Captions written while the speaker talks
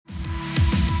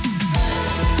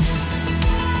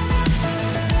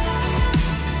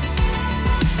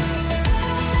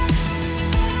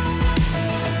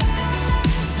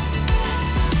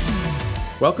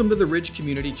Welcome to the Ridge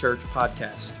Community Church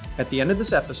podcast. At the end of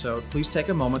this episode, please take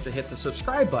a moment to hit the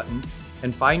subscribe button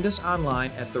and find us online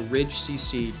at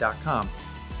theridgecc.com.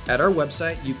 At our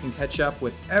website, you can catch up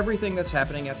with everything that's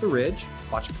happening at the Ridge,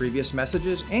 watch previous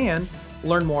messages, and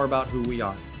learn more about who we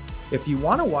are. If you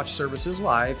want to watch services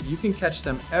live, you can catch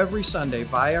them every Sunday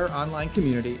via our online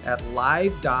community at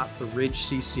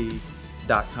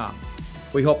live.theridgecc.com.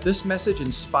 We hope this message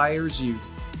inspires you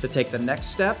to take the next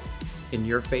step in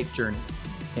your faith journey.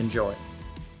 Enjoy.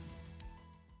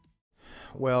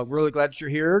 Well, really glad that you're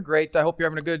here. Great. I hope you're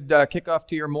having a good kickoff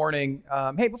to your morning.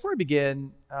 Hey, before I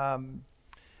begin, there's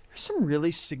some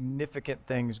really significant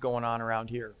things going on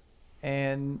around here.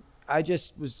 And I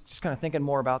was kind of thinking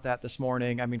more about that this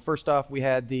morning. I mean, first off, we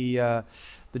had the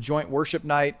joint worship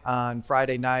night on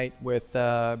Friday night with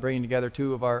bringing together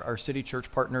two of our city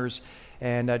church partners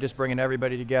and just bringing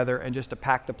everybody together and just to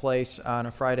pack the place on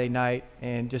a Friday night,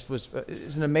 and just was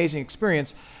an amazing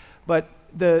experience. But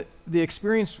the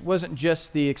experience wasn't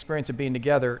just the experience of being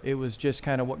together. It was just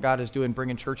kind of what God is doing,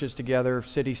 bringing churches together,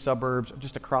 city, suburbs,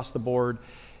 just across the board,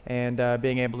 and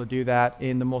being able to do that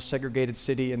in the most segregated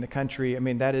city in the country. I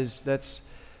mean, that's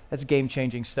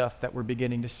game-changing stuff that we're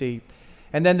beginning to see.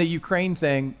 And then the Ukraine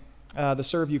thing, the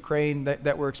Serve Ukraine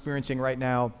that we're experiencing right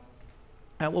now.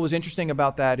 And what was interesting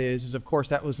about that is of course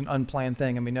that was an unplanned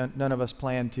thing. I mean, none of us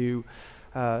planned to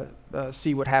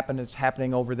see what is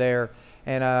happening over there.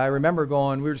 And I remember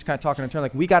we were just kind of talking in turn,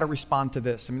 like, we got to respond to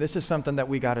this. I mean, this is something that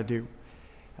we got to do.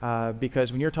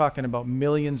 Because when you're talking about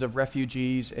millions of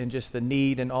refugees and just the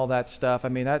need and all that stuff, I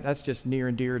mean, that's just near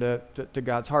and dear to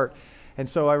God's heart. And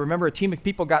so I remember a team of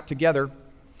people got together,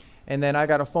 and then I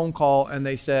got a phone call, and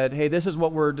they said, hey, this is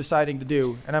what we're deciding to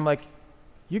do. And I'm like,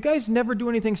 you guys never do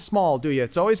anything small, do you?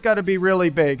 It's always got to be really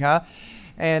big, huh?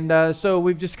 And so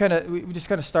we just kind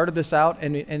of started this out,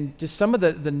 and just some of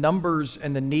the numbers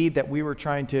and the need that we were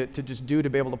trying to just do to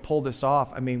be able to pull this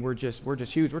off. I mean, we're just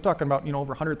huge. We're talking about,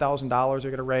 over $100,000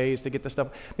 they're going to raise to get this stuff.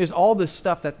 There's all this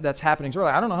stuff that's happening. So we're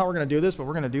like, I don't know how we're going to do this, but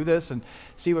we're going to do this and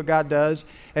see what God does.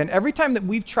 And every time that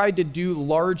we've tried to do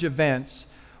large events,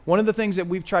 one of the things that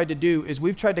we've tried to do is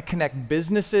we've tried to connect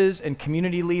businesses and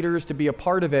community leaders to be a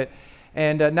part of it.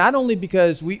 And not only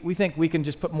because we think we can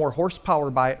just put more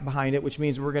horsepower behind it, which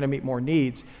means we're going to meet more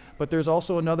needs, but there's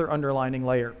also another underlining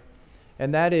layer.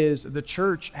 And that is the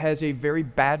church has a very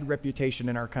bad reputation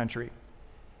in our country.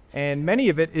 And many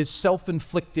of it is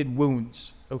self-inflicted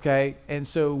wounds, okay? And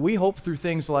so we hope through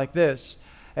things like this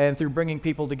and through bringing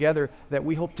people together that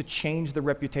we hope to change the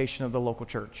reputation of the local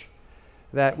church.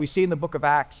 That we see in the book of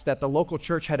Acts that the local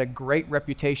church had a great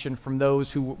reputation from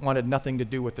those who wanted nothing to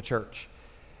do with the church.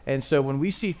 And so when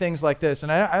we see things like this,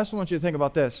 and I also want you to think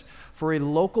about this, for a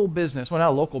local business, well,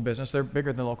 not a local business, they're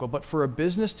bigger than local, but for a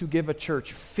business to give a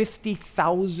church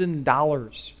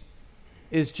 $50,000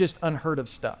 is just unheard of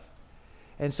stuff.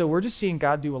 And so we're just seeing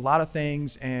God do a lot of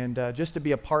things, and just to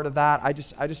be a part of that, I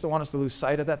just don't want us to lose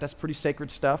sight of that. That's pretty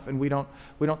sacred stuff, and we don't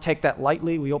take that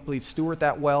lightly. We hopefully steward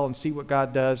that well and see what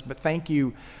God does. But thank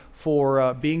you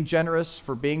for being generous,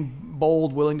 for being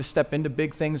bold, willing to step into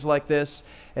big things like this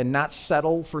and not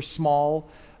settle for small,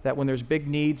 that when there's big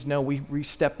needs, no, we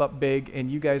step up big,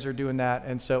 and you guys are doing that.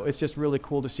 And so it's just really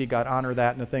cool to see God honor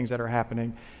that and the things that are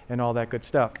happening and all that good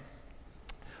stuff.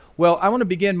 Well, I want to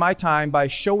begin my time by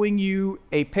showing you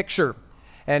a picture.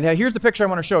 And here's the picture I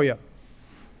want to show you.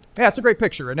 Yeah, it's a great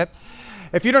picture, isn't it?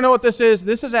 If you don't know what this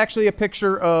is actually a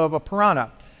picture of a piranha.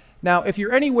 Now, if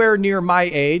you're anywhere near my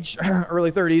age,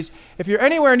 early 30s, if you're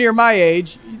anywhere near my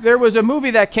age, there was a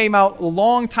movie that came out a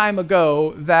long time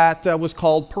ago that was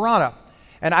called Piranha.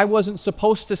 And I wasn't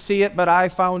supposed to see it, but I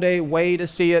found a way to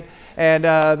see it. And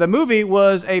the movie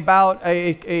was about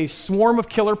a swarm of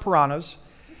killer piranhas.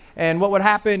 And what would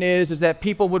happen is that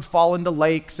people would fall into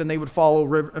lakes, and they would fall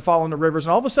into rivers,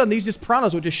 and all of a sudden these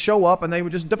piranhas would just show up and they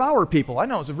would just devour people. I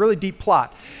know, it's a really deep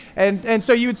plot. And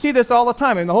so you would see this all the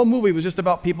time, and the whole movie was just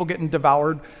about people getting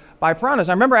devoured by piranhas.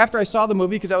 I remember after I saw the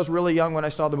movie, because I was really young when I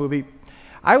saw the movie,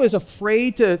 I was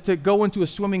afraid to go into a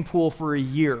swimming pool for a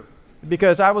year,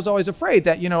 because I was always afraid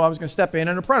that, I was going to step in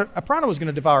and a piranha was going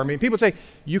to devour me. And people would say,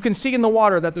 you can see in the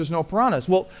water that there's no piranhas.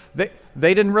 Well,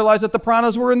 they didn't realize that the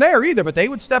piranhas were in there either, but they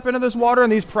would step into this water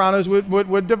and these piranhas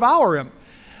would devour him.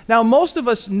 Now, most of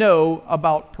us know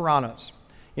about piranhas.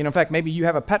 In fact, maybe you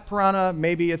have a pet piranha,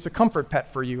 maybe it's a comfort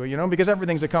pet for you, because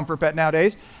everything's a comfort pet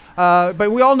nowadays.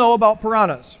 But we all know about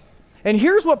piranhas. And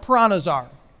here's what piranhas are.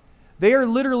 They are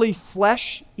literally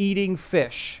flesh-eating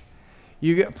fish.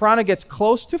 Piranha gets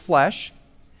close to flesh,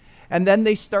 and then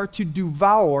they start to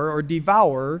devour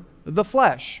the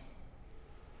flesh.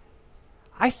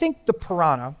 I think the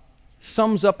piranha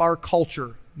sums up our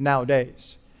culture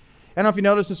nowadays. I don't know if you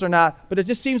notice this or not, but it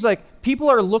just seems like people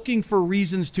are looking for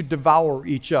reasons to devour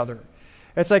each other.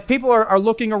 It's like people are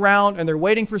looking around and they're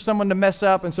waiting for someone to mess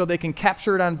up, and so they can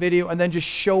capture it on video and then just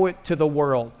show it to the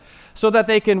world so that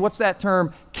they can, what's that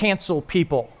term, cancel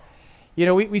people. You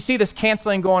know, we see this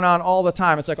canceling going on all the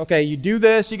time. It's like, okay, you do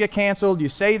this, you get canceled. You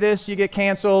say this, you get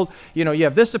canceled. You know, you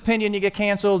have this opinion, you get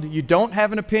canceled. You don't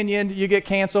have an opinion, you get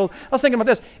canceled. I was thinking about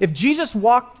this. If Jesus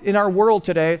walked in our world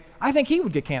today, I think he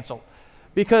would get canceled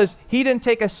because he didn't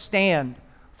take a stand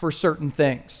for certain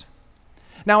things.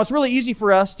 Now, it's really easy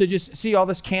for us to just see all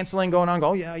this canceling going on, go,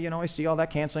 oh, yeah, you know, I see all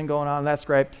that canceling going on, that's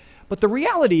great. But the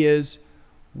reality is,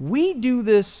 we do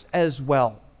this as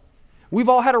well. We've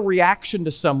all had a reaction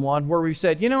to someone where we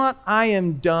said, you know what, I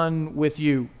am done with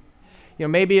you. You know,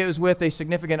 maybe it was with a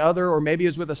significant other, or maybe it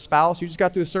was with a spouse. You just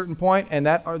got to a certain point and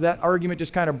that argument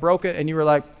just kind of broke it and you were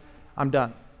like, I'm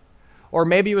done. Or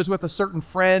maybe it was with a certain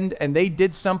friend and they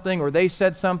did something or they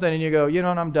said something and you go, you know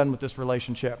what, I'm done with this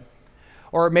relationship.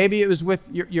 Or maybe it was with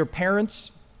your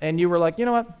parents and you were like, you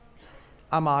know what,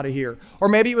 I'm out of here. Or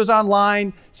maybe it was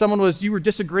online, you were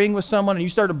disagreeing with someone and you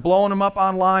started blowing them up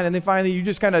online and then finally you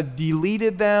just kind of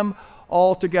deleted them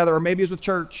altogether. Or maybe it was with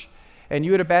church and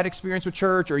you had a bad experience with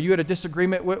church, or you had a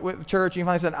disagreement with church and you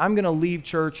finally said, I'm going to leave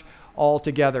church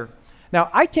altogether. Now,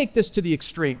 I take this to the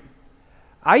extreme.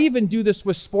 I even do this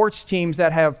with sports teams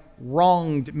that have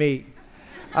wronged me.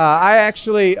 I'm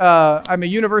a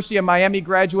University of Miami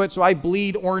graduate, so I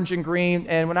bleed orange and green.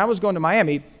 And when I was going to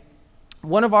Miami,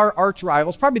 one of our arch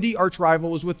rivals, probably the arch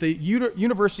rival, was with the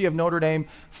University of Notre Dame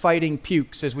Fighting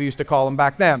Pukes, as we used to call them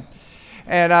back then.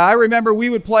 And I remember we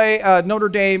would play Notre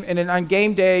Dame, and then on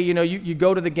game day, you know, you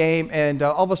go to the game, and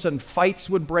all of a sudden fights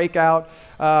would break out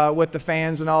with the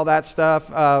fans and all that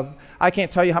stuff. I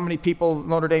can't tell you how many people,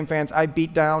 Notre Dame fans, I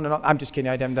beat down. And I'm just kidding,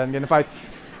 I didn't get in a fight.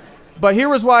 But here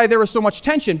was why there was so much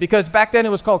tension, because back then it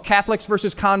was called Catholics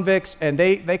versus convicts, and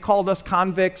they called us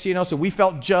convicts, you know, so we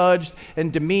felt judged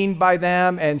and demeaned by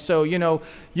them. And so, you know,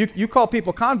 you call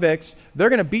people convicts, they're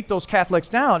going to beat those Catholics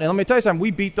down. And let me tell you something, we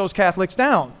beat those Catholics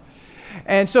down.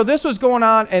 And so this was going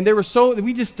on, and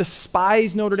we just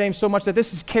despised Notre Dame so much that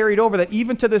this is carried over, that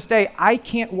even to this day, I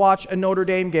can't watch a Notre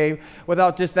Dame game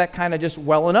without just that kind of just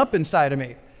welling up inside of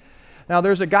me. Now,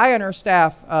 there's a guy on our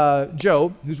staff,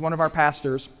 Joe, who's one of our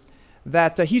pastors,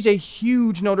 that he's a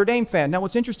huge Notre Dame fan. Now,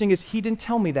 what's interesting is he didn't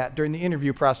tell me that during the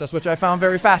interview process, which I found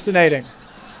very fascinating.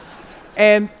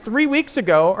 And a few weeks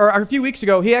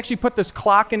ago, he actually put this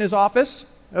clock in his office,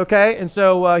 okay? And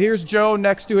so here's Joe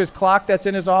next to his clock that's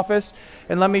in his office.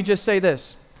 And let me just say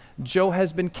this. Joe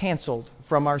has been canceled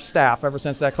from our staff ever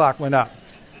since that clock went up.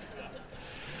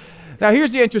 Now,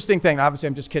 here's the interesting thing. Obviously,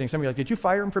 I'm just kidding. Some of you are like, did you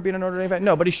fire him for being a Notre Dame fan?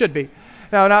 No, but he should be.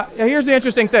 Now, here's the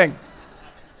interesting thing.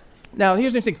 Now,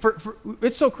 here's the thing.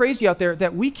 It's so crazy out there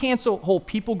that we cancel whole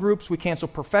people groups, we cancel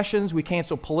professions, we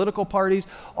cancel political parties,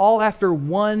 all after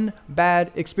one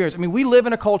bad experience. I mean, we live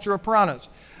in a culture of piranhas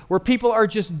where people are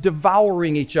just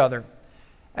devouring each other.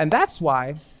 And that's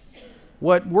why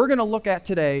what we're going to look at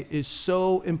today is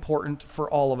so important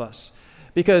for all of us.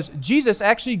 Because Jesus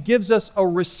actually gives us a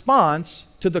response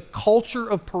to the culture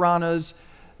of piranhas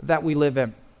that we live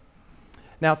in.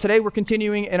 Now, today we're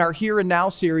continuing in our Here and Now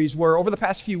series, where over the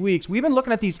past few weeks, we've been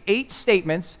looking at these 8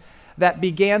 statements that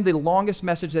began the longest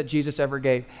message that Jesus ever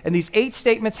gave. And these 8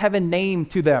 statements have a name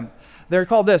to them. They're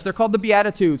called the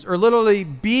Beatitudes, or literally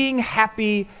being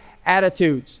happy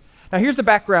attitudes. Now, here's the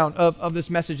background of this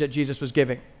message that Jesus was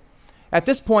giving. At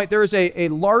this point, there is a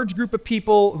large group of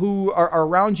people who are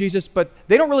around Jesus, but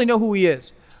they don't really know who he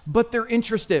is, but they're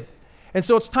interested. And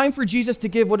so it's time for Jesus to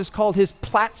give what is called his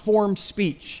platform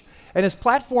speech. And his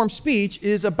platform speech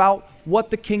is about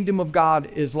what the kingdom of God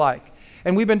is like.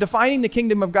 And we've been defining the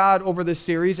kingdom of God over this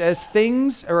series as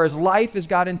things, or as life as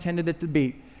God intended it to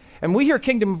be. And we hear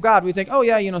kingdom of God, we think, oh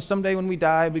yeah, you know, someday when we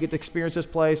die, we get to experience this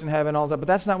place in heaven, all that. But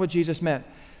that's not what Jesus meant.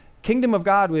 Kingdom of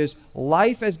God was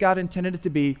life as God intended it to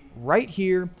be, right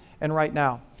here and right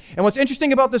now. And what's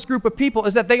interesting about this group of people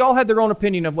is that they all had their own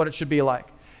opinion of what it should be like.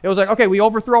 It was like, okay, we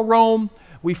overthrow Rome,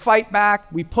 we fight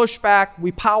back, we push back,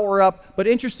 we power up. But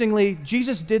interestingly,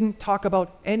 Jesus didn't talk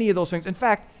about any of those things. In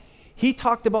fact, he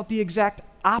talked about the exact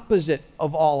opposite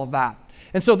of all of that.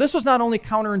 And so this was not only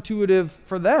counterintuitive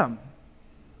for them.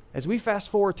 As we fast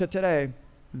forward to today,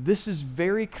 this is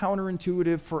very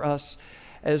counterintuitive for us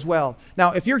as well.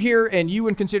 Now, if you're here and you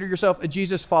would consider yourself a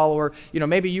Jesus follower, you know,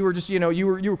 maybe you were just, you know, you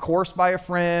were coerced by a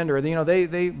friend, or, you know,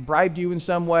 they bribed you in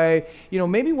some way. You know,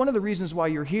 maybe one of the reasons why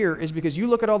you're here is because you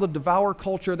look at all the devour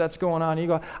culture that's going on and you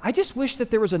go, I just wish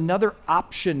that there was another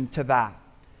option to that.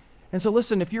 And so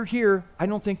listen, if you're here, I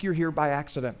don't think you're here by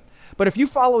accident. But if you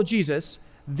follow Jesus,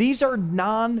 These are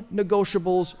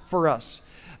non-negotiables for us.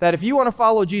 That if you want to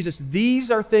follow Jesus, these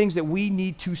are things that we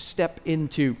need to step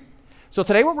into. So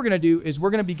today what we're going to do is we're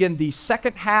going to begin the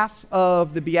second half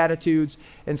of the Beatitudes.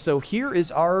 And so here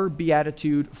is our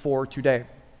Beatitude for today.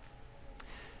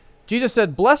 Jesus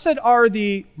said, "Blessed are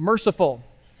the merciful,"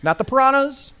 not the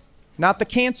piranhas, not the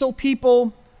cancel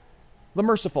people, the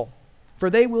merciful, for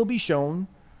they will be shown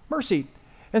mercy.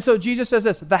 And so Jesus says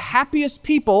this, the happiest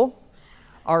people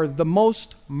are the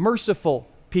most merciful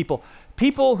people.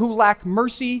 People who lack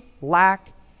mercy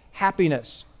lack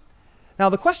happiness. Now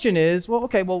the question is,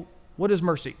 what is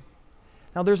mercy?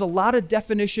 Now there's a lot of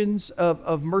definitions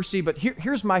of mercy, but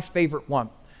here's my favorite one.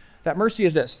 That mercy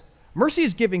is this. Mercy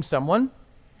is giving someone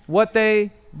what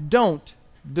they don't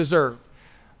deserve.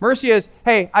 Mercy is,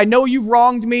 hey, I know you've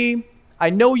wronged me. I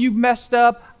know you've messed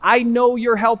up. I know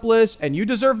you're helpless and you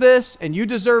deserve this and you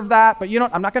deserve that. But you know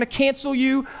what? I'm not going to cancel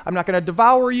you. I'm not going to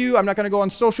devour you. I'm not going to go on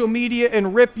social media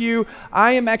and rip you.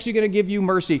 I am actually going to give you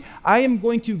mercy. I am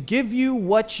going to give you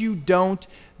what you don't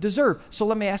deserve. So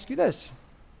let me ask you this.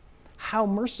 How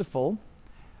merciful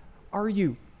are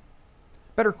you?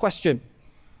 Better question.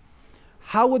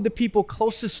 How would the people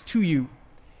closest to you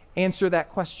answer that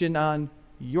question on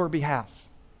your behalf?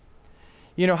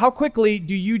 You know, how quickly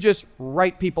do you just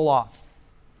write people off?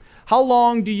 How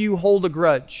long do you hold a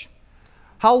grudge?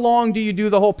 How long do you do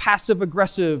the whole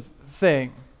passive-aggressive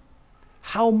thing?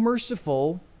 How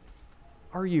merciful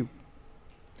are you?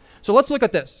 So let's look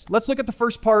at this. Let's look at the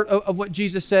first part of what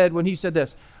Jesus said when he said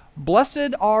this.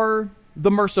 Blessed are the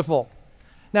merciful.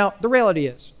 Now, the reality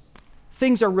is,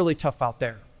 things are really tough out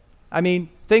there. I mean,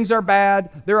 things are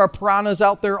bad. There are piranhas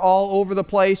out there all over the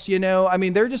place, you know. I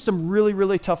mean, there are just some really,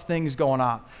 really tough things going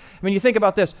on. I mean, you think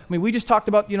about this. I mean, we just talked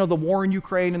about, you know, the war in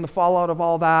Ukraine and the fallout of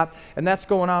all that, and that's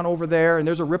going on over there, and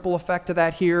there's a ripple effect to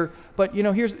that here. But, you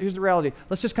know, here's the reality.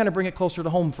 Let's just kind of bring it closer to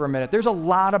home for a minute. There's a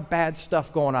lot of bad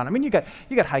stuff going on. I mean, you got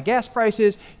high gas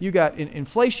prices, you got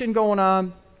inflation going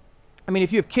on. I mean,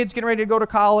 if you have kids getting ready to go to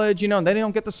college, you know, and they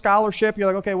don't get the scholarship, you're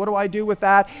like, okay, what do I do with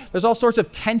that? There's all sorts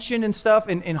of tension and stuff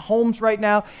in homes right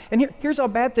now. And here's how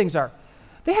bad things are.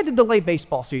 They had to delay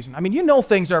baseball season. I mean, you know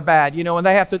things are bad, you know, and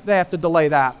they have to delay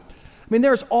that. I mean,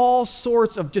 there's all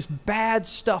sorts of just bad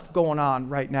stuff going on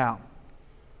right now.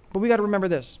 But we got to remember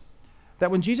this,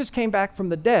 that when Jesus came back from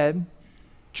the dead,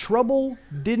 trouble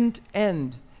didn't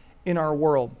end in our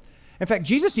world. In fact,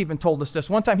 Jesus even told us this.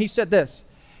 One time he said this.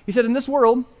 He said, in this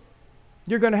world,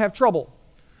 you're going to have trouble.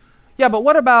 Yeah, but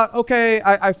what about, okay,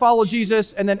 I follow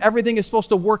Jesus and then everything is supposed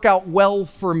to work out well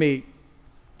for me?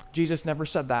 Jesus never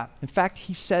said that. In fact,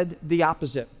 he said the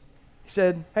opposite. He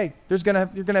said, hey, you're going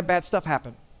to have bad stuff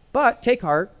happen. But take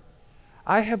heart,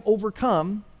 I have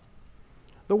overcome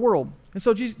the world. And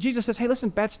so Jesus says, hey, listen,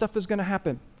 bad stuff is going to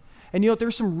happen. And you know,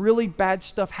 there's some really bad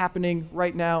stuff happening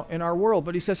right now in our world.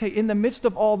 But he says, hey, in the midst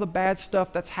of all the bad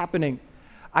stuff that's happening,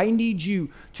 I need you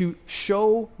to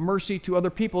show mercy to other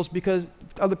people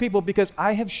because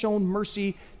I have shown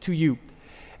mercy to you.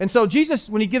 And so Jesus,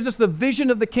 when he gives us the vision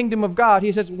of the kingdom of God,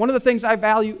 he says, one of the things I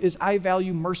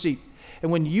value mercy.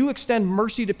 And when you extend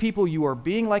mercy to people, you are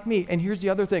being like me. And here's the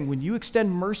other thing. When you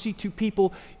extend mercy to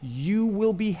people, you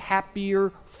will be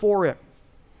happier for it.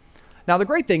 Now, the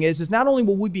great thing is not only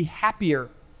will we be happier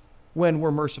when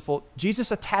we're merciful,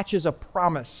 Jesus attaches a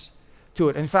promise to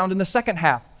it and found in the second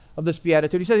half of this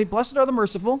beatitude. He said, blessed are the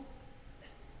merciful,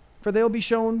 for they will be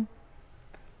shown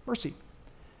mercy.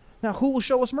 Now, who will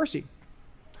show us mercy?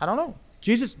 I don't know.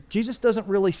 Jesus doesn't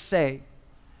really say.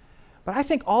 But I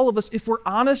think all of us, if we're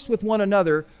honest with one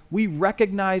another, we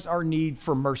recognize our need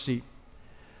for mercy.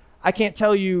 I can't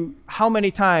tell you how many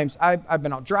times I've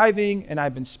been out driving and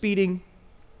I've been speeding,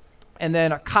 and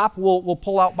then a cop will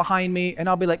pull out behind me, and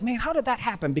I'll be like, man, how did that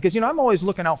happen? Because, you know, I'm always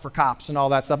looking out for cops and all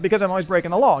that stuff because I'm always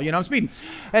breaking the law. You know, I'm speeding.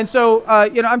 And so,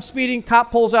 I'm speeding,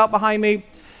 cop pulls out behind me,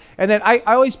 and then I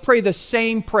always pray the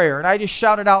same prayer, and I just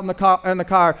shout it out in the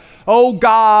car, oh,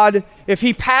 God, if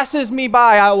he passes me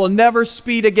by, I will never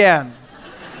speed again.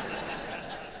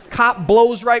 Cop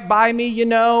blows right by me, you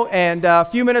know, and a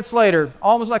few minutes later,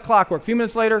 almost like clockwork, a few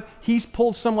minutes later, he's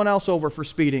pulled someone else over for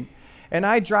speeding. And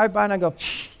I drive by and I go,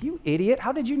 you idiot,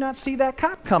 how did you not see that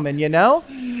cop coming, you know?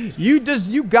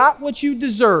 You got what you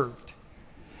deserved.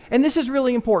 And this is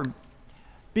really important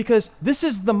because this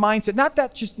is the mindset,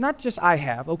 not just I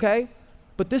have, okay?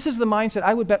 But this is the mindset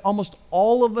I would bet almost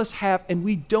all of us have, and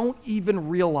we don't even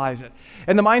realize it.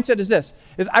 And the mindset is this,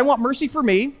 is I want mercy for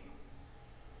me,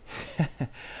 and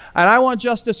I want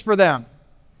justice for them.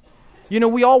 You know,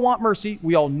 we all want mercy.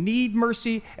 We all need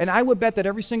mercy. And I would bet that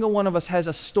every single one of us has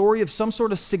a story of some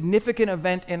sort of significant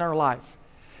event in our life.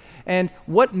 And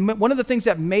one of the things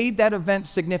that made that event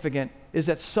significant is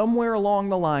that somewhere along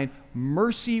the line,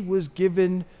 mercy was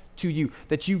given to you,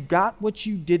 that you got what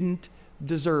you didn't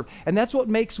deserve. And that's what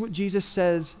makes what Jesus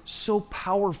says so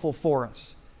powerful for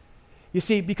us. You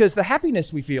see, because the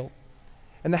happiness we feel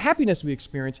and the happiness we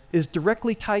experience is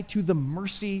directly tied to the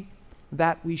mercy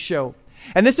that we show.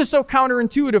 And this is so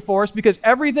counterintuitive for us because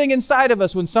everything inside of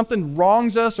us, when something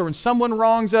wrongs us or when someone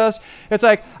wrongs us, it's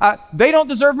like, they don't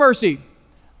deserve mercy.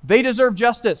 They deserve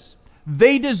justice.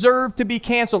 They deserve to be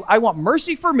canceled. I want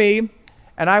mercy for me,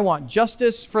 and I want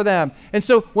justice for them. And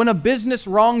so when a business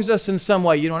wrongs us in some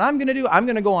way, you know what I'm going to do? I'm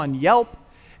going to go on Yelp,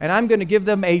 and I'm going to give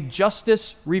them a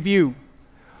justice review.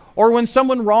 Or when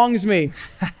someone wrongs me,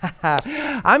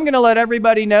 I'm going to let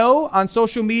everybody know on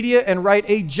social media and write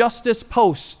a justice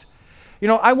post. You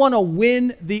know, I want to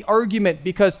win the argument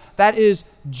because that is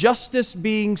justice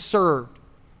being served.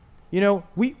 You know,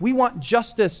 we want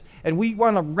justice and we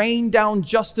want to rain down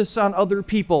justice on other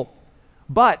people,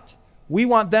 but we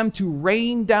want them to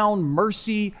rain down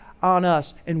mercy on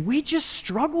us. And we just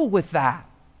struggle with that.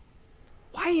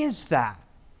 Why is that?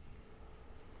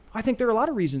 I think there are a lot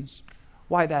of reasons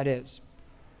why that is.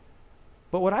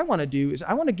 But what I want to do is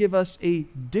I want to give us a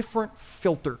different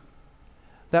filter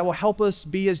that will help us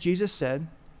be, as Jesus said,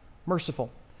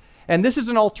 merciful. And this is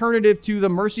an alternative to the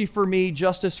mercy for me,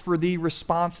 justice for thee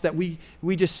response that we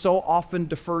just so often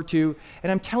defer to.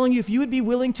 And I'm telling you, if you would be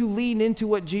willing to lean into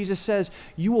what Jesus says,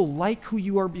 you will like who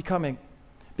you are becoming.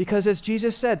 Because as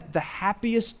Jesus said, the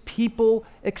happiest people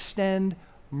extend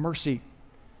mercy.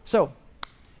 So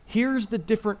here's the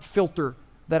different filter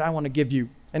that I want to give you.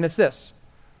 And it's this.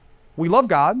 We love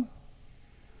God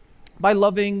by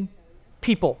loving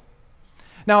people.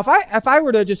 Now, if I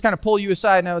were to just kind of pull you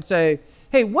aside and I would say,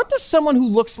 hey, what does someone who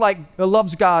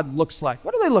loves God looks like?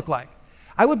 What do they look like?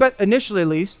 I would bet initially at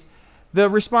least, the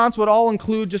response would all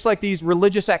include just like these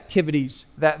religious activities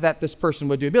that this person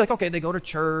would do. It'd be like, okay, they go to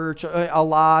church a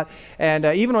lot. And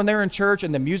even when they're in church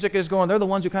and the music is going, they're the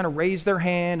ones who kind of raise their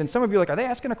hand. And some of you are like, are they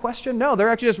asking a question? No, they're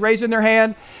actually just raising their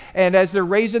hand. And as they're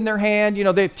raising their hand, you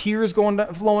know, they have tears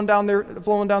flowing down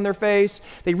their face.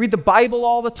 They read the Bible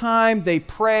all the time. They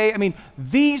pray. I mean,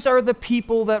 these are the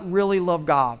people that really love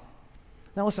God.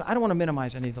 Now listen, I don't want to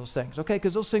minimize any of those things, okay?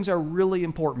 Because those things are really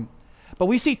important. But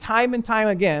we see time and time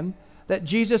again that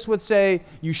Jesus would say,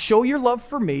 you show your love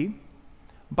for me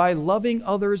by loving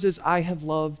others as I have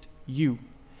loved you.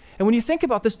 And when you think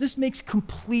about this, this makes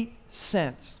complete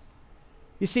sense.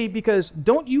 You see, because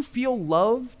don't you feel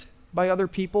loved by other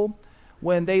people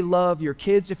when they love your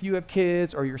kids if you have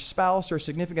kids, or your spouse or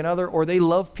significant other, or they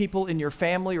love people in your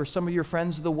family or some of your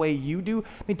friends the way you do?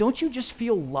 I mean, don't you just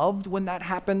feel loved when that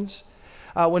happens?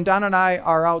 When Donna and I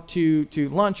are out to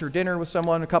lunch or dinner with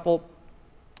someone, a couple,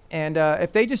 and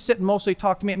if they just sit and mostly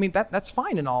talk to me, I mean, that's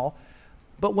fine and all.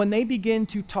 But when they begin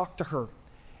to talk to her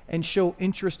and show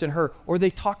interest in her, or they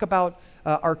talk about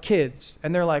our kids,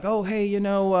 and they're like, oh, hey, you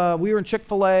know, we were in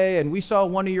Chick-fil-A and we saw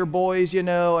one of your boys, you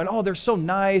know, and oh, they're so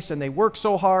nice and they work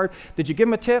so hard. Did you give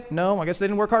them a tip? No, I guess they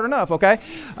didn't work hard enough, okay?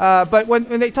 But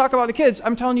when they talk about the kids,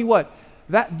 I'm telling you what,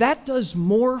 that does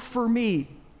more for me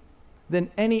than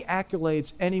any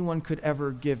accolades anyone could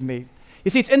ever give me.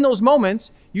 You see, it's in those moments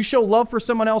you show love for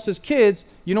someone else's kids.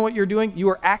 You know what you're doing? You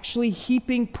are actually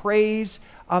heaping praise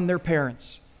on their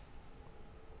parents.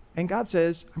 And God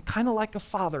says, I'm kind of like a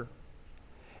father.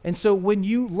 And so when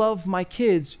you love my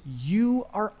kids, you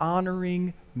are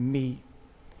honoring me.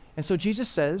 And so Jesus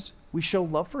says we show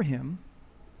love for him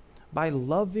by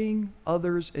loving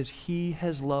others as he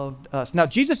has loved us. Now,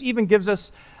 Jesus even gives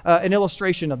us an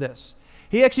illustration of this.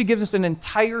 He actually gives us an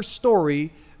entire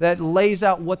story that lays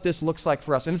out what this looks like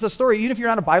for us. And it's a story, even if you're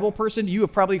not a Bible person, you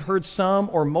have probably heard some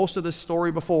or most of this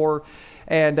story before,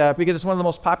 and because it's one of the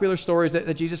most popular stories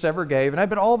that Jesus ever gave. And I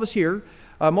bet all of us here,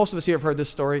 most of us here have heard this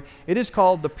story. It is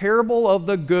called the parable of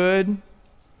the good.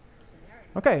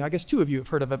 Okay, I guess two of you have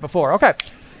heard of it before. Okay,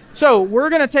 so we're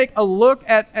going to take a look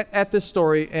at this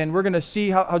story, and we're going to see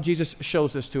how Jesus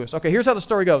shows this to us. Okay, here's how the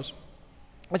story goes.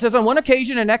 It says, on one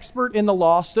occasion, an expert in the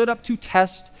law stood up to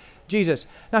test Jesus.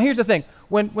 Now, here's the thing.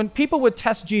 When people would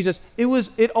test Jesus,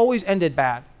 it always ended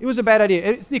bad. It was a bad idea.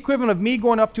 It's the equivalent of me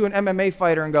going up to an MMA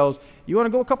fighter and goes, you want to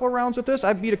go a couple of rounds with this?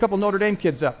 I beat a couple Notre Dame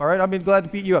kids up, all right? I'd be glad to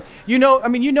beat you up. You know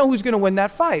who's going to win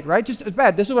that fight, right? Just it's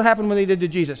bad. This is what happened when they did to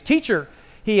Jesus. Teacher,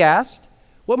 he asked,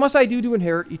 what must I do to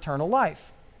inherit eternal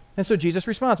life? And so Jesus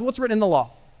responds, what's written in the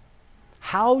law?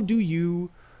 How do you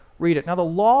read it? Now, the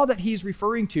law that he's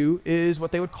referring to is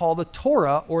what they would call the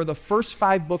Torah, or the first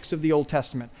 5 books of the Old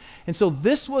Testament. And so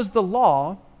this was the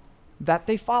law that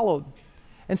they followed.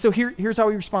 And so here's how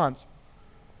he responds.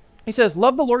 He says,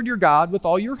 love the Lord your God with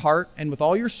all your heart and with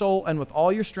all your soul and with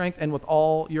all your strength and with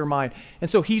all your mind. And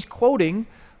so he's quoting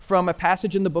from a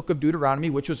passage in the book of Deuteronomy,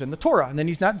 which was in the Torah. And then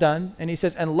he's not done. And he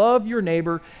says, and love your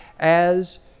neighbor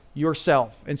as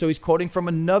yourself. And so he's quoting from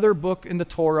another book in the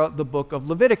Torah, the book of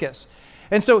Leviticus.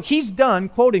 And so he's done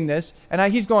quoting this,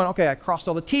 and he's going, okay, I crossed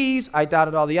all the T's, I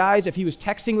dotted all the I's. If he was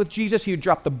texting with Jesus, he would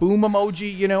drop the boom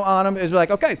emoji, on him. It's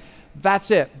like, okay, that's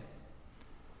it.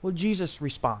 Well, Jesus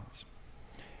responds.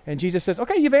 And Jesus says,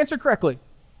 okay, you've answered correctly.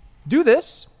 Do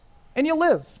this, and you'll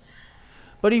live.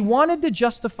 But he wanted to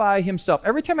justify himself.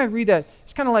 Every time I read that,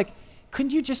 it's kind of like,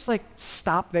 couldn't you just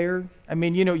stop there? I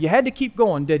mean, you had to keep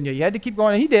going, didn't you? You had to keep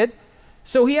going, and he did.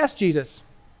 So he asked Jesus,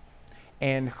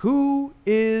 and who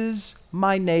is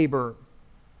my neighbor?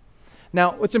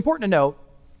 Now, what's important to note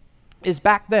is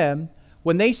back then,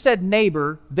 when they said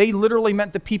neighbor, they literally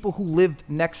meant the people who lived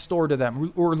next door to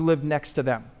them or lived next to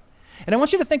them. And I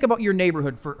want you to think about your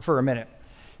neighborhood for a minute.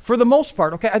 For the most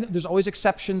part, okay, there's always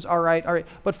exceptions, all right,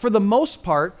 but for the most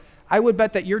part, I would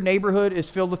bet that your neighborhood is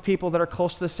filled with people that are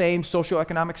close to the same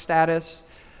socioeconomic status,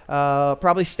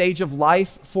 probably stage of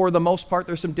life. For the most part,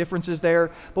 there's some differences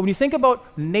there. But when you think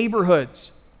about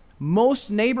neighborhoods, most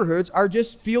neighborhoods are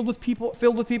just filled with people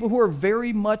who are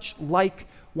very much like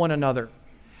one another.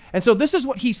 And so this is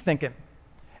what he's thinking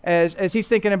as he's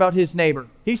thinking about his neighbor.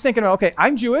 He's thinking about, okay,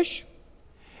 I'm Jewish,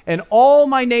 and all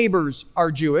my neighbors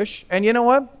are Jewish. And you know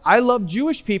what? I love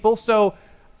Jewish people, so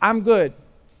I'm good.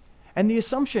 And the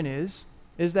assumption is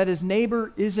that his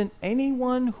neighbor isn't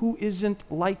anyone who isn't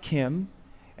like him,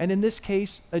 and in this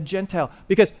case, a Gentile.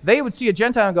 Because they would see a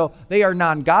Gentile and go, they are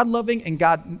non-God-loving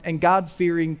and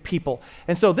God-fearing people.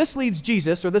 And so this leads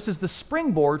Jesus, or this is the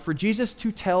springboard for Jesus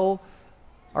to tell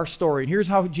our story. And here's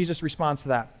how Jesus responds to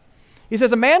that. He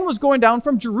says, a man was going down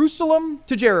from Jerusalem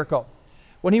to Jericho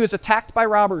when he was attacked by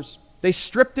robbers. They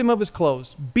stripped him of his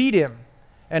clothes, beat him,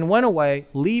 and went away,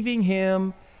 leaving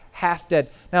him half dead.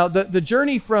 Now, the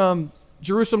journey from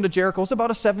Jerusalem to Jericho is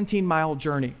about a 17-mile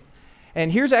journey.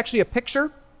 And here's actually a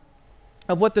picture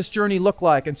of what this journey looked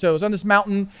like. And so it was on this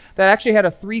mountain that actually had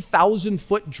a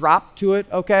 3,000-foot drop to it,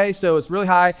 okay? So it's really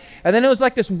high. And then it was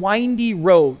like this windy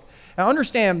road. Now,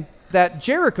 understand that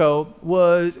Jericho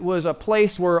was a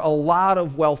place where a lot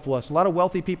of wealth was. A lot of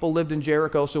wealthy people lived in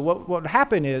Jericho. So what would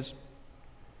happen is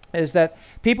that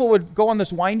people would go on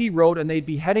this windy road and they'd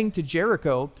be heading to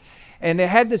Jericho, and they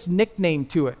had this nickname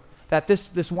to it, that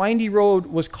this windy road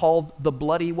was called the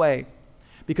Bloody Way,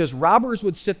 because robbers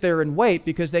would sit there and wait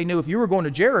because they knew if you were going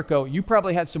to Jericho, you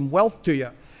probably had some wealth to you.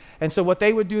 And so what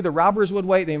they would do, the robbers would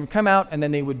wait, they would come out, and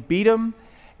then they would beat them,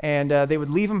 and they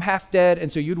would leave him half dead.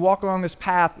 And so you'd walk along this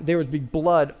path, there would be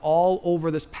blood all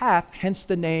over this path, hence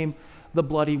the name, the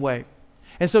Bloody Way.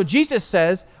 And so Jesus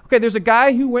says, okay, there's a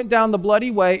guy who went down the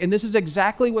bloody way, and this is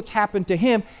exactly what's happened to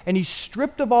him, and he's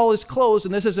stripped of all his clothes,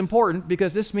 and this is important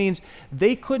because this means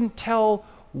they couldn't tell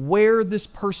where this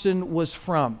person was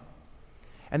from.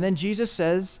 And then Jesus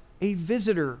says, a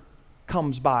visitor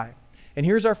comes by. And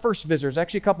here's our first visitor. It's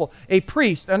actually a couple. A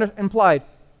priest, implied,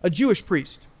 a Jewish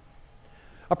priest.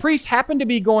 A priest happened to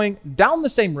be going down the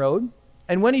same road,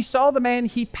 and when he saw the man,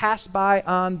 he passed by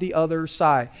on the other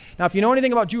side. Now, if you know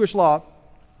anything about Jewish law,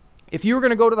 if you were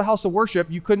going to go to the house of worship,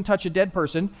 you couldn't touch a dead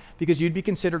person because you'd be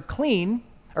considered clean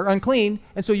or unclean,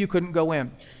 and so you couldn't go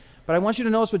in. But I want you to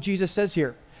notice what Jesus says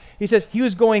here. He says he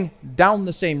was going down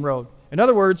the same road. In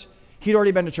other words, he'd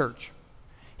already been to church.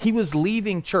 He was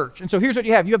leaving church. And so here's what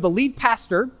you have. You have the lead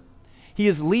pastor. He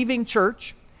is leaving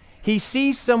church. He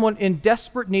sees someone in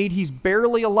desperate need. He's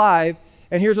barely alive.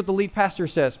 And here's what the lead pastor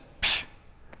says.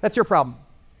 That's your problem.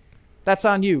 That's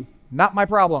on you. Not my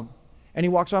problem. And he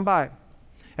walks on by.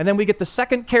 And then we get the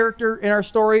second character in our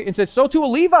story and says, so to a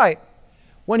Levite,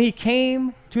 when he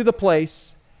came to the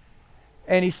place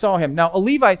and he saw him. Now, a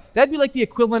Levite, that'd be like the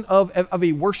equivalent of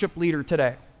a worship leader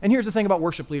today. And here's the thing about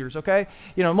worship leaders, okay?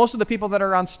 Most of the people that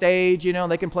are on stage,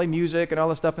 they can play music and all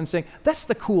this stuff and sing. That's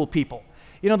the cool people.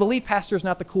 The lead pastor is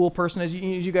not the cool person, as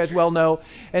you guys well know.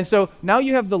 And so now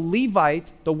you have the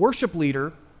Levite, the worship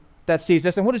leader, that sees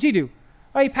this. And what does he do?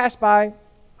 He passed by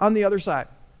on the other side.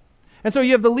 And so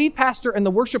you have the lead pastor and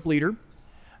the worship leader.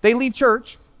 They leave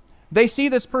church. They see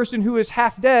this person who is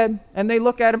half dead, and they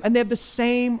look at him, and they have the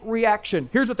same reaction.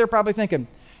 Here's what they're probably thinking.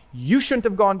 You shouldn't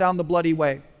have gone down the bloody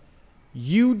way.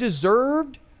 You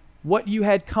deserved what you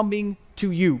had coming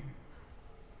to you.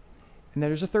 And then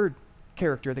there's a third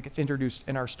character that gets introduced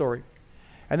in our story.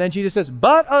 And then Jesus says,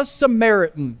 but a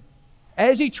Samaritan,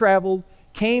 as he traveled,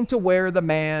 came to where the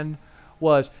man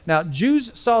was. Now,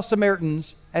 Jews saw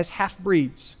Samaritans as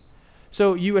half-breeds.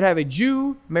 So you would have a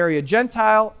Jew marry a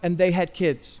Gentile, and they had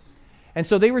kids. And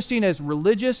so they were seen as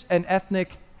religious and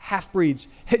ethnic half-breeds.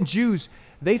 And Jews,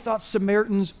 they thought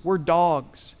Samaritans were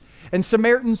dogs. And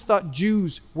Samaritans thought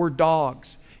Jews were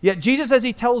dogs. Yet Jesus, as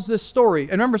he tells this story,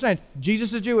 and remember saying,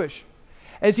 Jesus is Jewish.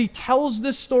 As he tells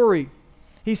this story,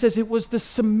 he says it was the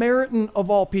Samaritan of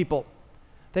all people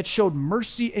that showed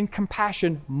mercy and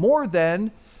compassion more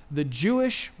than the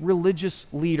Jewish religious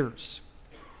leaders.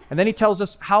 And then he tells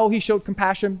us how he showed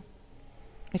compassion.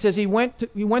 He says he went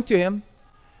to him,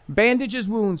 bandaged his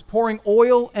wounds, pouring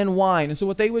oil and wine. And so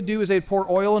what they would do is they'd pour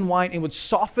oil and wine and would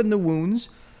soften the wounds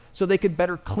so they could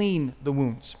better clean the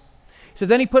wounds. He says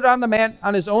then he put the man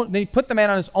on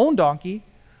his own donkey,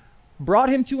 brought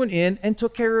him to an inn, and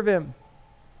took care of him.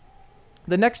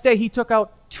 The next day he took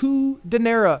out 2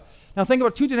 denarii. Now think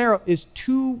about 2 denarii is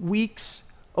 2 weeks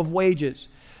of wages.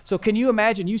 So can you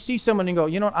imagine, you see someone and go,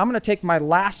 you know what, I'm going to take my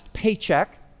last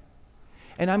paycheck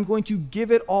and I'm going to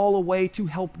give it all away to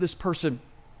help this person.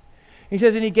 He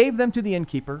says, and he gave them to the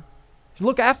innkeeper.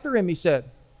 Look after him, he said.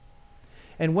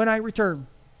 And when I return,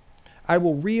 I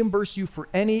will reimburse you for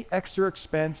any extra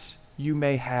expense you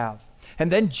may have.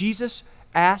 And then Jesus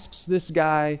asks this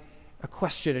guy a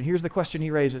question. And here's the question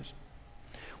he raises.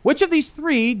 Which of these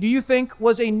 3 do you think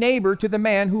was a neighbor to the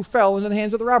man who fell into the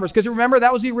hands of the robbers? Because remember,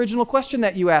 that was the original question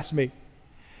that you asked me.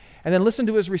 And then listen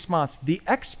to his response. The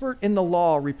expert in the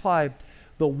law replied,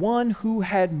 the one who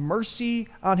had mercy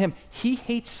on him. He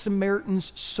hates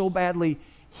Samaritans so badly,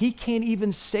 he can't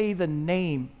even say the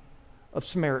name of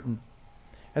Samaritan.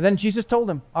 And then Jesus told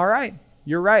him, all right,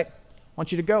 you're right. I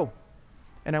want you to go.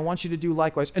 And I want you to do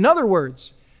likewise. In other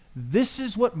words, this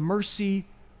is what mercy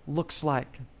looks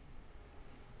like.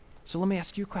 So let me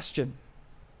ask you a question.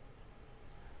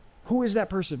 Who is that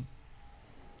person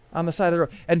on the side of the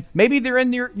road? And maybe they're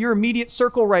in your immediate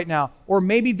circle right now, or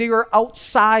maybe they are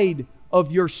outside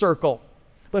of your circle.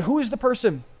 But who is the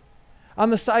person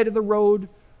on the side of the road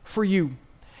for you?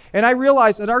 And I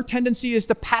realize that our tendency is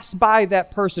to pass by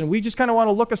that person. We just kind of want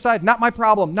to look aside. Not my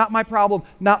problem, not my problem,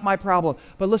 not my problem.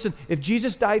 But listen, if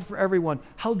Jesus died for everyone,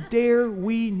 how dare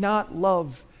we not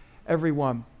love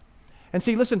everyone? And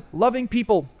see, listen, loving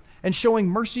people and showing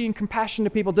mercy and compassion to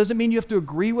people doesn't mean you have to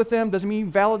agree with them, doesn't mean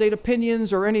you validate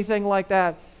opinions or anything like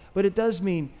that, but it does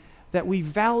mean that we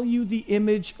value the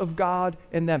image of God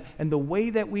in them. And the way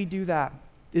that we do that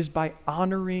is by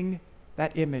honoring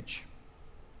that image.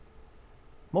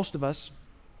 Most of us,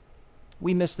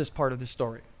 we miss this part of the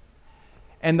story.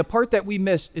 And the part that we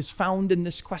miss is found in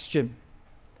this question.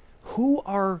 Who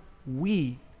are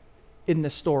we in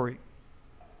this story?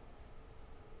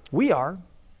 We are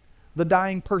the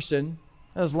dying person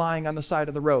that is lying on the side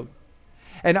of the road.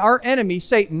 And our enemy,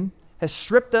 Satan, has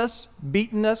stripped us,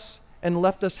 beaten us, and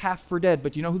left us half for dead.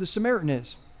 But you know who the Samaritan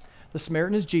is? The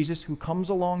Samaritan is Jesus, who comes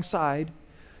alongside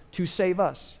to save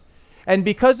us. And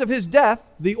because of his death,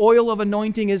 the oil of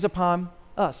anointing is upon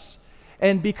us.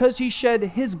 And because he shed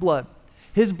his blood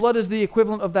is the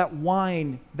equivalent of that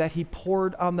wine that he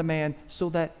poured on the man so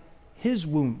that his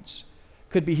wounds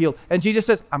could be healed. And Jesus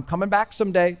says, I'm coming back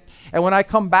someday. And when I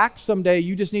come back someday,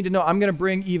 you just need to know I'm going to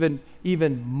bring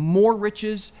even more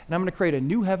riches, and I'm going to create a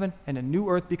new heaven and a new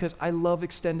earth because I love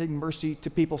extending mercy to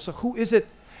people. So who is it?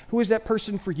 Who is that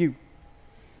person for you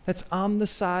that's on the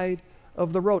side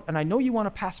of the road? And I know you want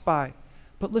to pass by,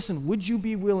 but listen, would you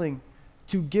be willing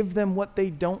to give them what they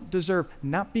don't deserve?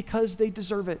 Not because they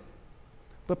deserve it,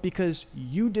 but because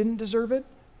you didn't deserve it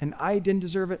and I didn't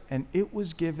deserve it, and it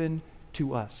was given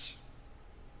to us.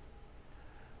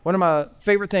 One of my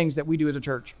favorite things that we do as a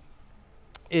church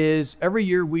is every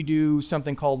year we do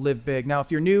something called Live Big. Now, if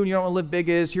you're new and you don't know what Live Big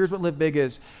is, here's what Live Big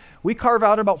is. We carve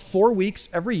out about 4 weeks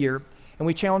every year, and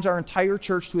we challenge our entire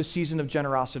church to a season of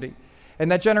generosity. And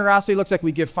that generosity looks like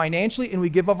we give financially and we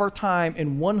give of our time,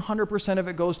 and 100% of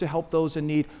it goes to help those in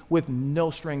need with no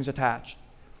strings attached.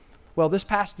 Well, this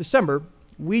past December,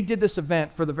 we did this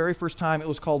event for the very first time. It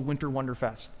was called Winter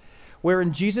Wonderfest, where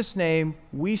in Jesus' name,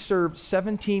 we served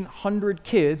 1,700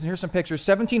 kids, and here's some pictures,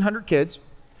 1,700 kids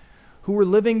who were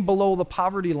living below the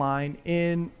poverty line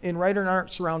in right in our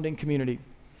surrounding community.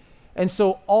 And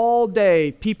so all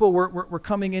day, people were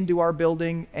coming into our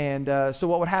building, and so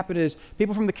what would happen is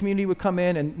people from the community would come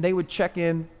in, and they would check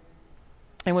in.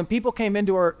 And when people came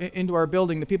into our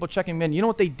building, the people checking in, you know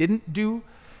what they didn't do?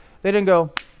 They didn't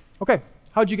go, okay,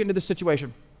 how'd you get into this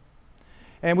situation?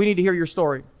 And we need to hear your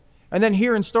story. And then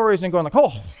hearing stories and going like,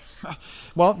 oh,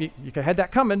 well, you had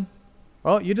that coming.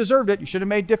 Well, you deserved it. You should have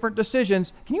made different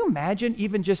decisions. Can you imagine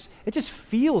even just, it just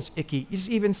feels icky. Just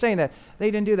even saying that.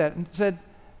 They didn't do that and said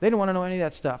they didn't want to know any of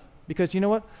that stuff. Because you know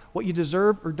what? What you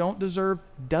deserve or don't deserve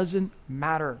doesn't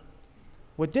matter.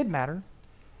 What did matter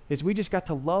is we just got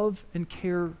to love and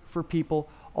care for people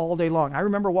all day long. I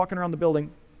remember walking around the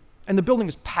building And the building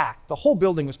was packed. The whole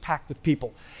building was packed with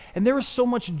people. And there was so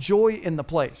much joy in the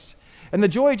place. And the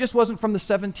joy just wasn't from the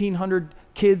 1,700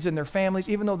 kids and their families,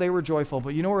 even though they were joyful.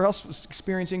 But you know where else was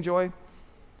experiencing joy?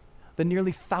 The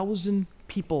nearly 1,000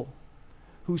 people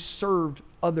who served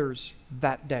others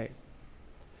that day.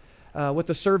 With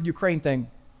the Serve Ukraine thing,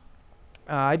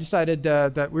 I decided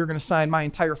that we were going to sign my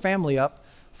entire family up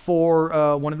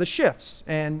for one of the shifts.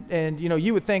 And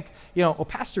you would think,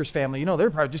 pastor's family, they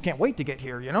probably just can't wait to get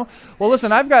here, Well,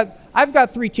 listen, I've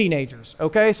got 3 teenagers,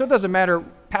 okay? So it doesn't matter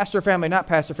pastor family, not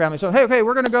pastor family. So, hey, okay,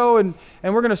 we're going to go and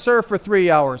we're going to serve for 3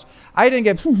 hours. I didn't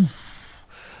get,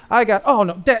 oh,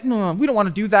 no, Dad, no, we don't want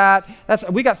to do that.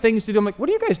 We got things to do. I'm like, what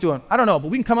are you guys doing? I don't know,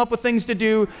 but we can come up with things to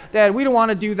do. Dad, we don't want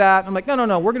to do that. I'm like,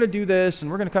 no, we're going to do this,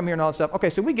 and we're going to come here and all that stuff. Okay,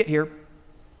 so we get here,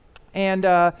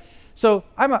 and so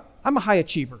I'm a high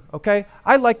achiever, okay?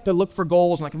 I like to look for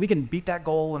goals, and we can beat that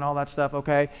goal and all that stuff,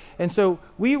 okay? And so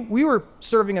we were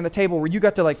serving on the table where you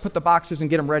got to put the boxes and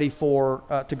get them ready for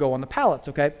to go on the pallets,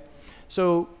 okay?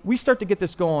 So we start to get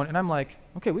this going, and I'm like,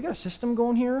 okay, we got a system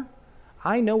going here.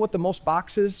 I know what the most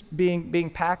boxes being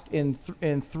packed in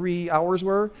 3 hours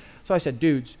were. So I said,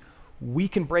 dudes, we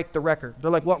can break the record.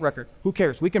 They're like, what record? Who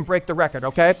cares? We can break the record,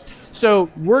 okay? So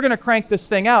we're going to crank this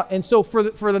thing out. And so for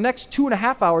the next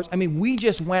 2.5 hours, we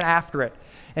just went after it.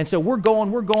 And so we're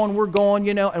going,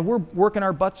 and we're working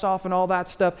our butts off and all that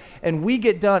stuff. And we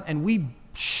get done, and we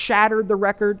shattered the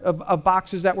record of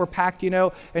boxes that were packed,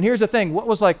 And here's the thing, what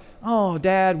was like, oh,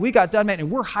 Dad, we got done, man,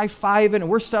 and we're high-fiving and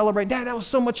we're celebrating. Dad, that was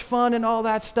so much fun and all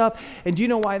that stuff. And do you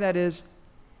know why that is?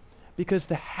 Because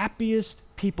the happiest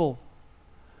people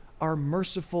are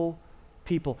merciful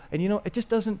people. And it just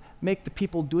doesn't make the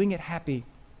people doing it happy.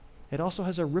 It also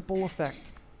has a ripple effect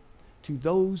to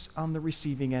those on the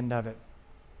receiving end of it.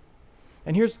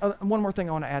 And here's one more thing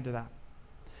I want to add to that.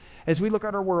 As we look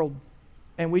at our world,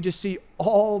 and we just see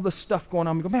all the stuff going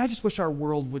on, we go, man, I just wish our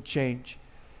world would change.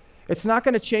 It's not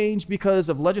going to change because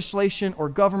of legislation or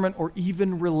government or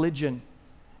even religion.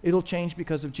 It'll change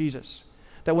because of Jesus.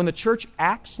 That when the church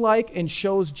acts like and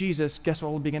shows Jesus, guess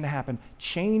what will begin to happen?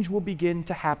 Change will begin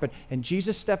to happen. And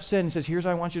Jesus steps in and says, here's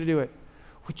how I want you to do it.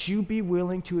 Would you be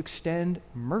willing to extend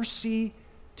mercy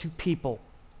to people?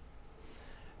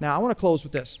 Now, I want to close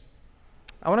with this.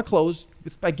 I want to close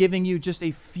by giving you just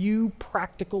a few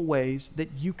practical ways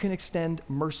that you can extend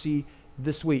mercy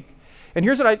this week. And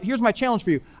here's my challenge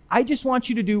for you. I just want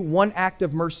you to do one act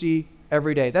of mercy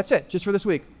every day. That's it, just for this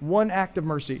week. One act of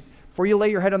mercy. Before you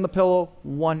lay your head on the pillow,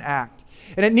 one act.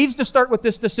 And it needs to start with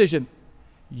this decision.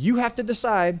 You have to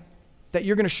decide that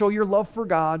you're going to show your love for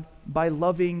God by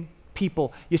loving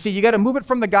people. You see, you got to move it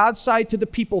from the God side to the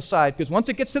people side, because once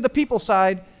it gets to the people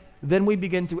side, then we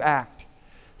begin to act.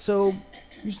 So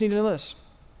you just need to know this.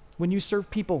 When you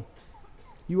serve people,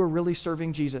 you are really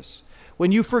serving Jesus.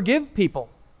 When you forgive people,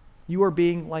 you are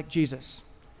being like Jesus.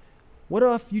 What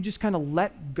if you just kind of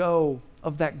let go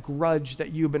of that grudge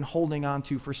that you've been holding on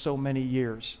to for so many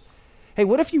years? Hey,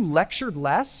 what if you lectured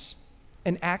less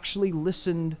and actually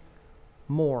listened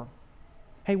more?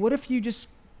 Hey, what if you just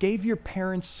gave your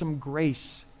parents some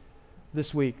grace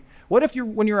this week? What if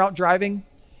when you're out driving,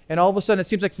 and all of a sudden it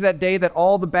seems like it's that day that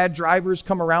all the bad drivers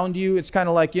come around you? It's kind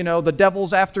of like, the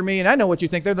devil's after me, and I know what you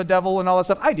think. They're the devil and all that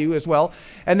stuff. I do as well.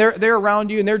 And they're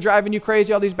around you, and they're driving you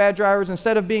crazy, all these bad drivers.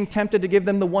 Instead of being tempted to give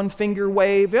them the one finger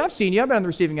wave, I've seen you, I've been on the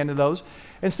receiving end of those.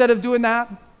 Instead of doing that,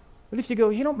 what if you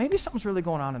go, maybe something's really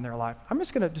going on in their life. I'm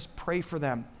just going to just pray for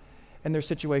them and their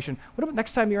situation. What about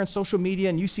next time you're on social media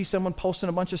and you see someone posting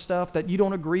a bunch of stuff that you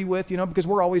don't agree with, because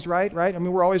we're always right?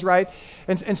 We're always right.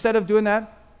 And instead of doing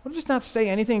that, we'll just not say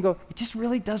anything and go, it just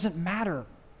really doesn't matter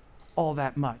all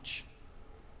that much.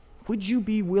 Would you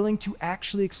be willing to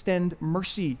actually extend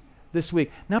mercy this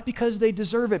week? Not because they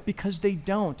deserve it, because they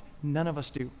don't. None of us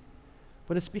do.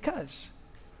 But it's because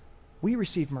we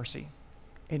receive mercy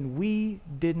and we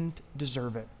didn't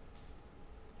deserve it.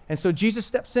 And so Jesus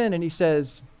steps in and he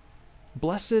says,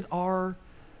 blessed are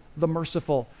the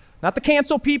merciful. Not the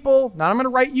cancel people, not I'm going to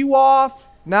write you off,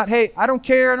 not, hey, I don't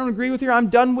care, I don't agree with you, I'm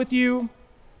done with you.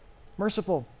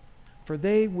 Merciful, for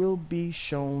they will be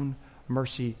shown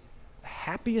mercy. The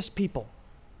happiest people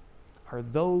are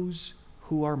those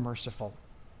who are merciful.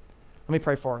 Let me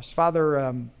pray for us.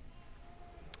 Father,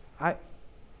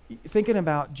 thinking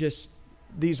about just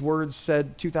these words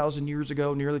said 2,000 years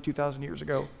ago, nearly 2,000 years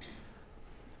ago,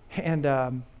 and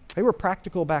they were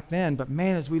practical back then, but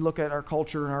man, as we look at our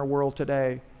culture and our world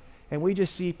today, and we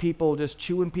just see people just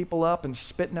chewing people up and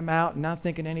spitting them out and not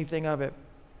thinking anything of it,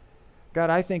 God,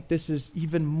 I think this is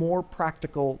even more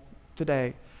practical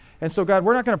today. And so, God,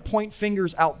 we're not going to point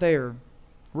fingers out there.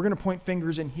 We're going to point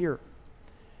fingers in here.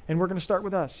 And we're going to start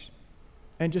with us.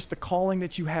 and just the calling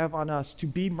that you have on us to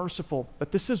be merciful,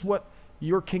 that this is what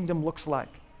your kingdom looks like.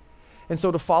 And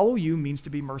so to follow you means to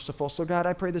be merciful. So God,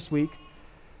 I pray this week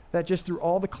that just through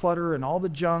all the clutter and all the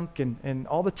junk and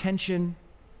all the tension,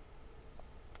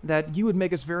 that you would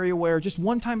make us very aware, just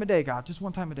one time a day, God, just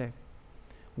one time a day,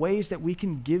 ways that we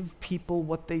can give people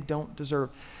what they don't deserve.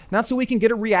 Not so we can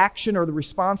get a reaction or the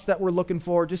response that we're looking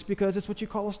for, just because it's what you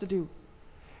call us to do.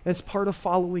 It's part of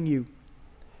following you.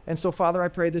 And so, Father, I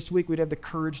pray this week we'd have the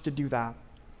courage to do that.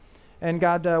 And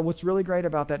God, what's really great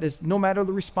about that is no matter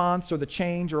the response or the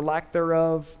change or lack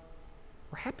thereof,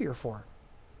 we're happier for it.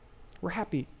 We're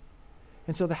happy.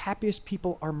 And so the happiest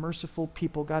people are merciful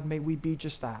people. God, may we be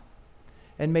just that.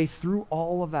 And may through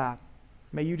all of that,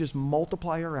 may you just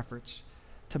multiply our efforts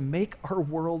to make our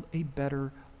world a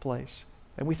better place.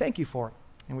 And we thank you for it.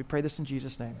 And we pray this in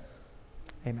Jesus' name.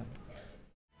 Amen.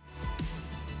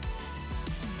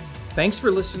 Thanks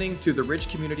for listening to the Rich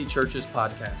Community Churches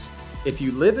podcast. If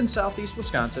you live in Southeast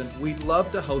Wisconsin, we'd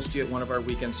love to host you at one of our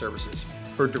weekend services.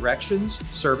 For directions,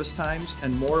 service times,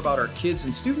 and more about our kids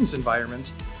and students'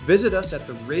 environments, visit us at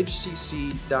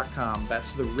theridgecc.com.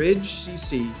 That's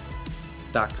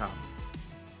theridgecc.com.